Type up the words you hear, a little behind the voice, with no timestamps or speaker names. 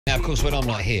Now, of course, when I'm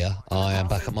not here, I am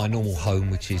back at my normal home,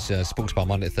 which is Sports Bar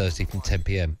Monday to Thursday from 10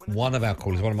 p.m. One of our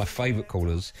callers, one of my favourite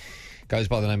callers, goes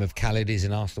by the name of Khalid. He's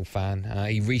an Arsenal fan.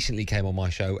 He recently came on my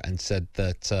show and said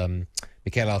that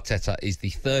Mikel Arteta is the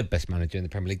third best manager in the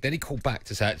Premier League. Then he called back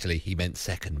to say, actually, he meant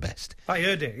second best. I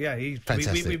heard it, yeah. We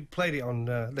played it on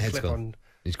the clip on...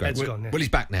 He's great. Head's gone, yeah. Well, he's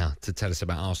back now to tell us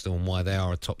about Arsenal and why they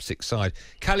are a top six side.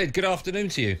 Khalid, good afternoon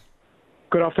to you.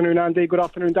 Good afternoon, Andy. Good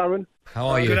afternoon, Darren. How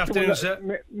are you? Good afternoon,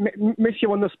 sir. Miss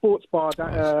you on the sports bar,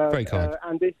 very kind.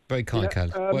 Andy. Very kind,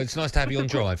 Khalid. Well, it's nice to have you on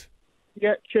drive.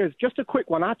 Yeah, cheers. Just a quick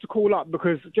one. I had to call up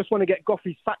because I just want to get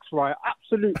Goughie's facts right.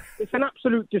 It's an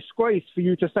absolute disgrace for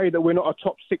you to say that we're not a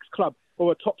top six club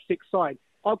or a top six side.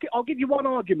 I'll give you one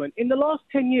argument. In the last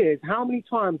 10 years, how many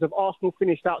times have Arsenal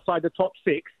finished outside the top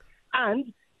six?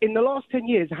 And in the last 10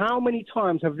 years, how many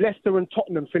times have Leicester and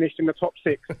Tottenham finished in the top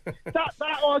six?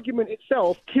 that argument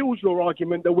itself kills your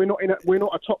argument that we're not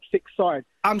a top six side.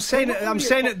 I'm saying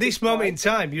at this moment in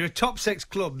time, you're a top six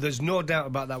club. There's no doubt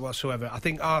about that whatsoever. I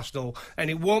think Arsenal,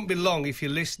 and it won't be long if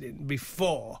you're listening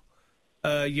before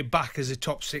you're back as a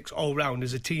top six all round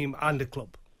as a team and a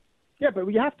club. Yeah, but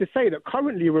you have to say that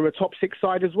currently we're a top six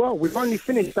side as well. We've only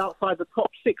finished outside the top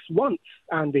six once,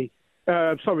 Andy.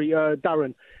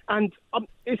 Darren. And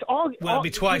it's it'll be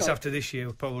twice after this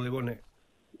year, probably, won't it?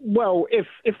 Well, if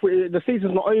the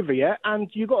season's not over yet, and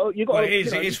you got. Well, it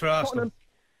is for Arsenal.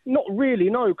 Not really,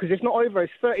 no, because it's not over.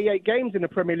 It's 38 games in the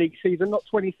Premier League season, not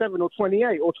 27 or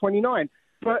 28 or 29.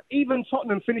 But even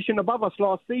Tottenham finishing above us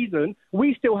last season,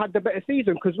 we still had the better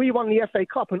season because we won the FA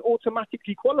Cup and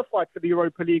automatically qualified for the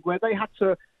Europa League, where they had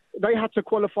to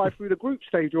qualify through the group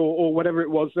stage or whatever it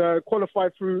was, qualify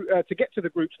through to get to the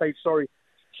group stage, sorry.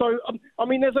 So, I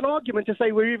mean, there's an argument to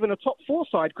say we're even a top four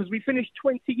side because we finished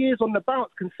 20 years on the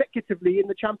bounce consecutively in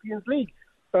the Champions League.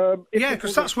 Yeah,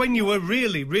 because that's when you were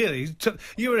really,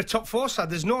 you were a top four side.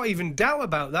 There's not even doubt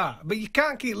about that. But you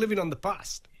can't keep living on the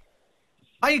past.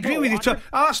 I agree with you.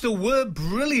 Arsenal were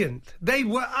brilliant. They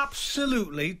were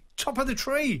absolutely top of the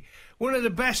tree. One of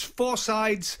the best four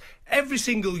sides every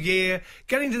single year,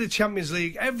 getting to the Champions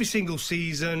League every single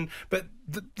season. But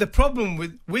the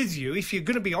problem with you, if you're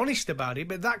going to be honest about it,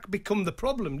 but that become the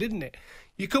problem, didn't it?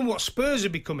 You come what Spurs are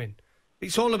becoming.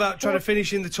 It's all about trying to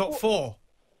finish in the top four.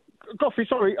 Goughie,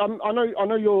 sorry, I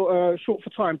know you're short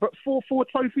for time, but four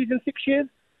trophies in 6 years,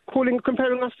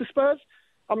 comparing us to Spurs.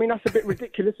 I mean, that's a bit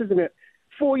ridiculous, isn't it?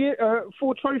 4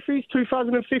 trophies,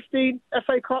 2015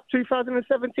 FA Cup,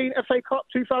 2017 FA Cup,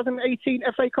 2018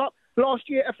 FA Cup, last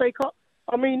year FA Cup.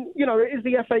 I mean, you know, it is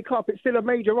the FA Cup. It's still a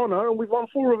major honour, and we've won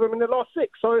 4 of them in the last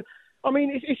 6. So, I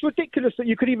mean, it's ridiculous that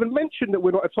you could even mention that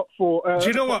we're not a top 4. Do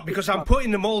you know what? Because I'm putting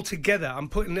them all together. I'm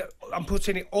putting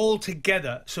it all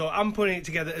together. So I'm putting it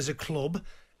together as a club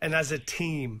and as a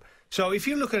team. So if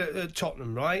you look at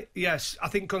Tottenham, right? Yes, I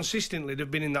think consistently they've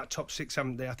been in that top 6,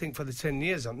 haven't they? I think for the 10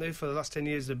 years, haven't they? For the last 10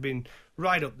 years, they've been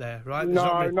right up there, right?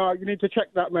 No, you need to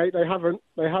check that, mate. They haven't.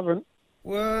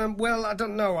 Well, I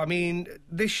don't know. I mean,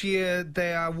 this year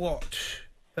they are what?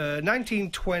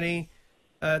 19, 20,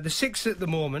 the 6th at the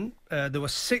moment. They were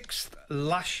 6th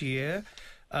last year.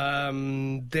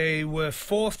 They were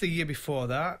 4th the year before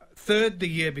that. 3rd the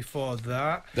year before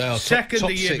that. They are 2nd top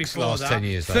the year 6 before last that. 10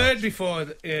 years. 3rd before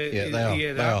the They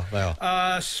year are.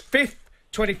 5th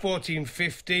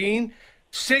 2014-15.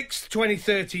 6th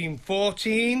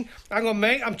 2013-14. Hang on,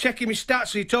 mate. I'm checking my stats.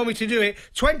 So you told me to do it.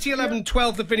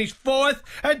 2011-12 they finished 4th,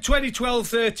 and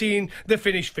 2012-13 they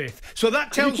finished 5th. So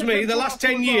that tells me the last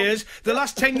 10 years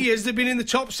they've been in the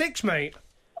top 6, mate.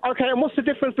 Okay, and what's the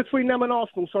difference between them and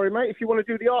Arsenal? Sorry, mate, if you want to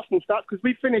do the Arsenal stats, because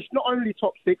we finished not only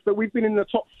top 6, but we've been in the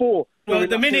top 4. Well,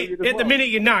 at the minute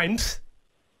you're 9th.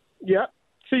 Yeah,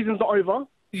 season's not over.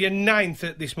 You're 9th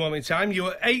at this moment in time. You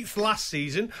were 8th last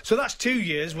season, so that's 2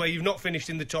 years where you've not finished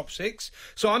in the top 6.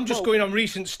 So I'm just going on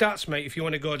recent stats, mate, if you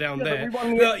want to go down there.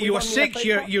 You were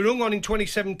 6th, you hung on in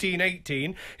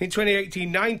 2017-18. In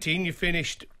 2018-19, you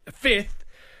finished 5th.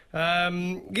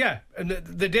 And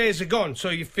the days are gone. So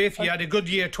you're 5th. You had a good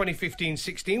year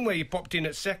 2015-16 where you popped in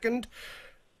at 2nd.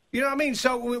 You know what I mean?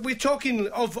 So we're talking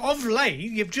of late.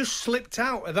 You've just slipped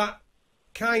out of that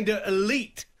kind of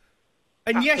elite.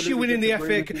 And Absolutely, yes, you win in the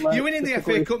FA Cup. You win in the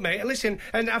FA Cup, mate. And listen,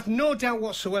 and I've no doubt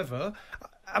whatsoever.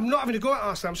 I'm not having to go at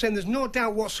Arsenal. I'm saying there's no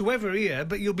doubt whatsoever here.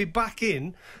 But you'll be back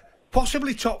in,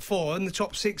 possibly top 4 and the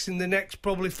top 6 in the next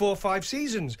probably 4 or 5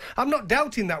 seasons. I'm not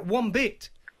doubting that one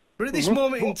bit. But at this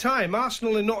moment in time,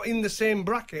 Arsenal are not in the same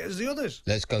bracket as the others.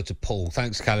 Let's go to Paul.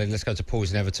 Thanks, Khalid. Let's go to Paul,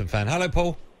 who's an Everton fan. Hello,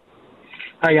 Paul.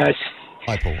 Hi, guys.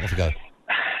 Hi, Paul. Off you go.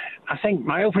 I think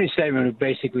my opening statement would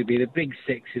basically be the Big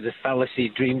Six is a fallacy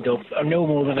dreamed up no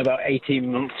more than about 18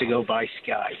 months ago by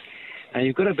Sky. And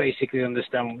you've got to basically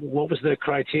understand what was the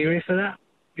criteria for that,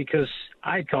 because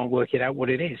I can't work it out what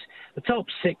it is. The top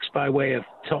 6 by way of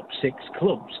top 6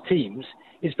 clubs, teams,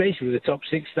 is basically the top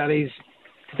 6 that is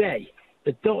today.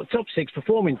 The top 6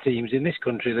 performing teams in this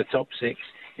country are the top 6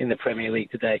 in the Premier League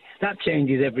today. That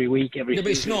changes every week, every season.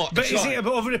 But it's not. But is it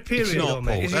over a period, not,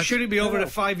 Paul. Should it be over a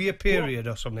 5-year period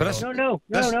or something? No.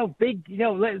 Big,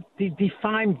 let's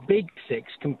define Big 6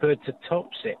 compared to top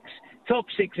 6. Top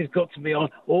 6 has got to be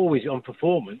always on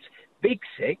performance. Big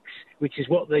 6, which is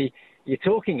what you're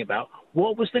talking about,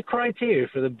 what was the criteria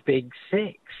for the Big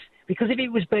 6? Because if it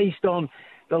was based on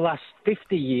the last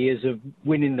 50 years of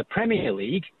winning the Premier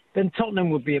League, then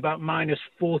Tottenham would be about minus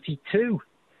 42.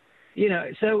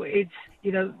 So it's,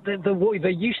 there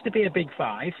used to be a Big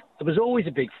 5. There was always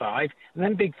a Big 5. And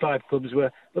then Big 5 clubs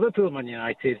were Liverpool, Man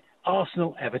United,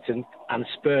 Arsenal, Everton, and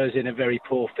Spurs in a very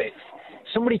poor fifth.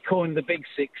 Somebody coined the Big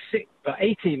 6 about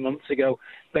 18 months ago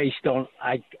based on,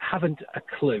 I haven't a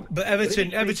clue. But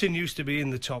Everton used to be in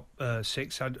the top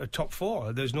 6, had a top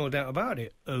 4. There's no doubt about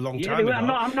it. A long time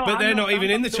ago. But they're not even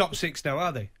in the top 6 now,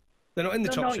 are they? They're not in the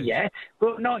top 6.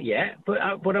 Not yet.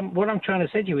 But what I'm trying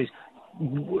to say to you is,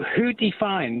 who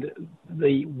defined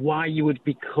why you would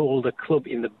be called a club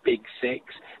in the Big 6?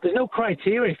 There's no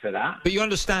criteria for that. But you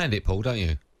understand it, Paul, don't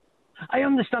you? I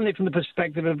understand it from the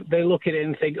perspective of they look at it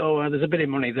and think, oh, there's a bit of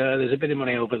money there, there's a bit of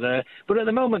money over there. But at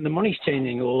the moment, the money's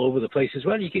changing all over the place as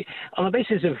well. On the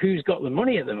basis of who's got the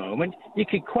money at the moment, you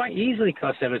could quite easily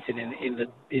class Everton in as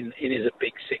a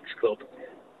Big 6 club.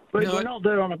 But we're not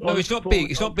there on a... No, it's not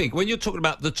big. It's not big. When you're talking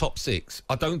about the top 6,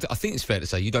 I think it's fair to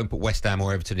say you don't put West Ham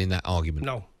or Everton in that argument.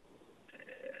 No.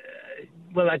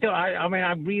 Well, I don't. I mean,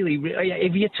 I really.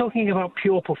 If you're talking about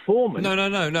pure performance, no.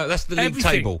 That's the league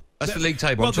table. That's the league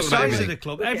table. Well, the size of the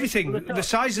club, everything. The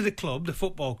size of the club, the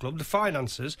football club, the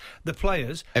finances, the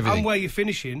players, everything. And where you're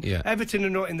finishing. Yeah. Everton are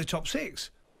not in the top 6.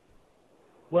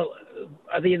 Well,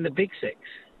 are they in the Big 6?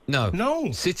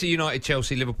 No. City, United,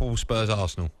 Chelsea, Liverpool, Spurs,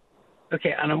 Arsenal.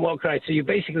 Okay, and on what criteria? So you're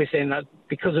basically saying that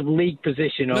because of league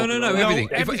position? No, everything.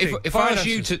 If I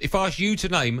ask you to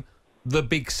name the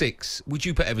Big 6, would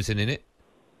you put Everton in it?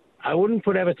 I wouldn't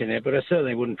put Everton in it, but I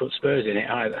certainly wouldn't put Spurs in it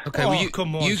either. Okay, well,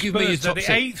 come on. You give me your top 6.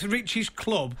 The 8th richest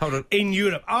club in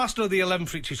Europe. Arsenal are the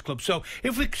 11th richest club. So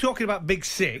if we're talking about Big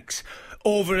 6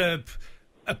 over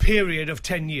a period of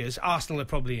 10 years, Arsenal are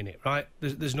probably in it, right?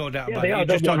 There's no doubt about it.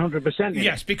 They're 100%.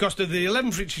 Yes, because they're the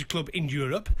 11th richest club in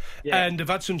Europe, and they've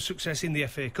had some success in the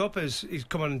FA Cup, as he's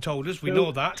come on and told us. We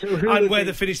know that. And where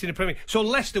they finished in the Premier League. So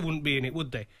Leicester wouldn't be in it,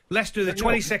 would they? Leicester are the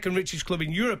 22nd richest club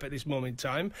in Europe at this moment in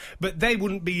time, but they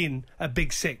wouldn't be in a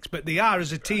Big 6. But they are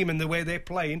as a team and the way they're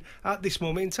playing at this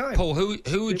moment in time. Paul, who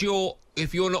would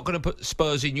if you're not going to put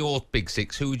Spurs in your Big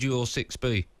 6, who would your 6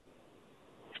 be?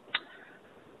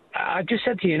 I just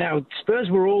said to you now, Spurs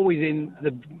were always in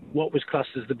what was classed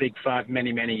as the Big 5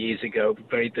 many, many years ago.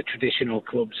 The traditional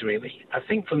clubs, really. I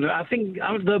think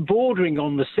they're bordering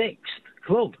on the 6th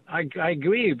club. I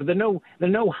agree, but they're no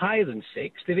higher than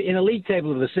 6th. In a league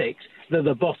table of the 6th, they're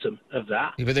the bottom of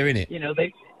that. Yeah, but they're in it.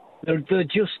 They're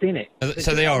just in it.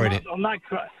 So they are in it.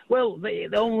 Well, they're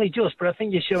only just, but I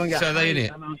think you're showing. So are they in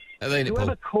it? Are they in it, Paul?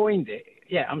 Whoever coined it.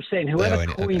 Yeah, I'm saying whoever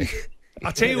coined it. I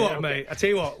tell you what, mate. I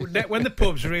tell you what. When the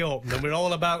pubs reopen and we're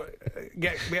all about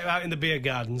get out in the beer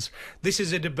gardens, this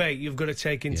is a debate you've got to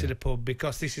take into the pub,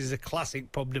 because this is a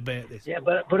classic pub debate. This. Yeah,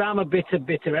 but I'm a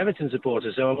bitter Everton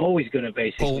supporter, so I'm always going to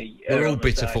basically. Paul, we're all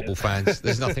bitter football fans.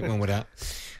 There's nothing wrong with that.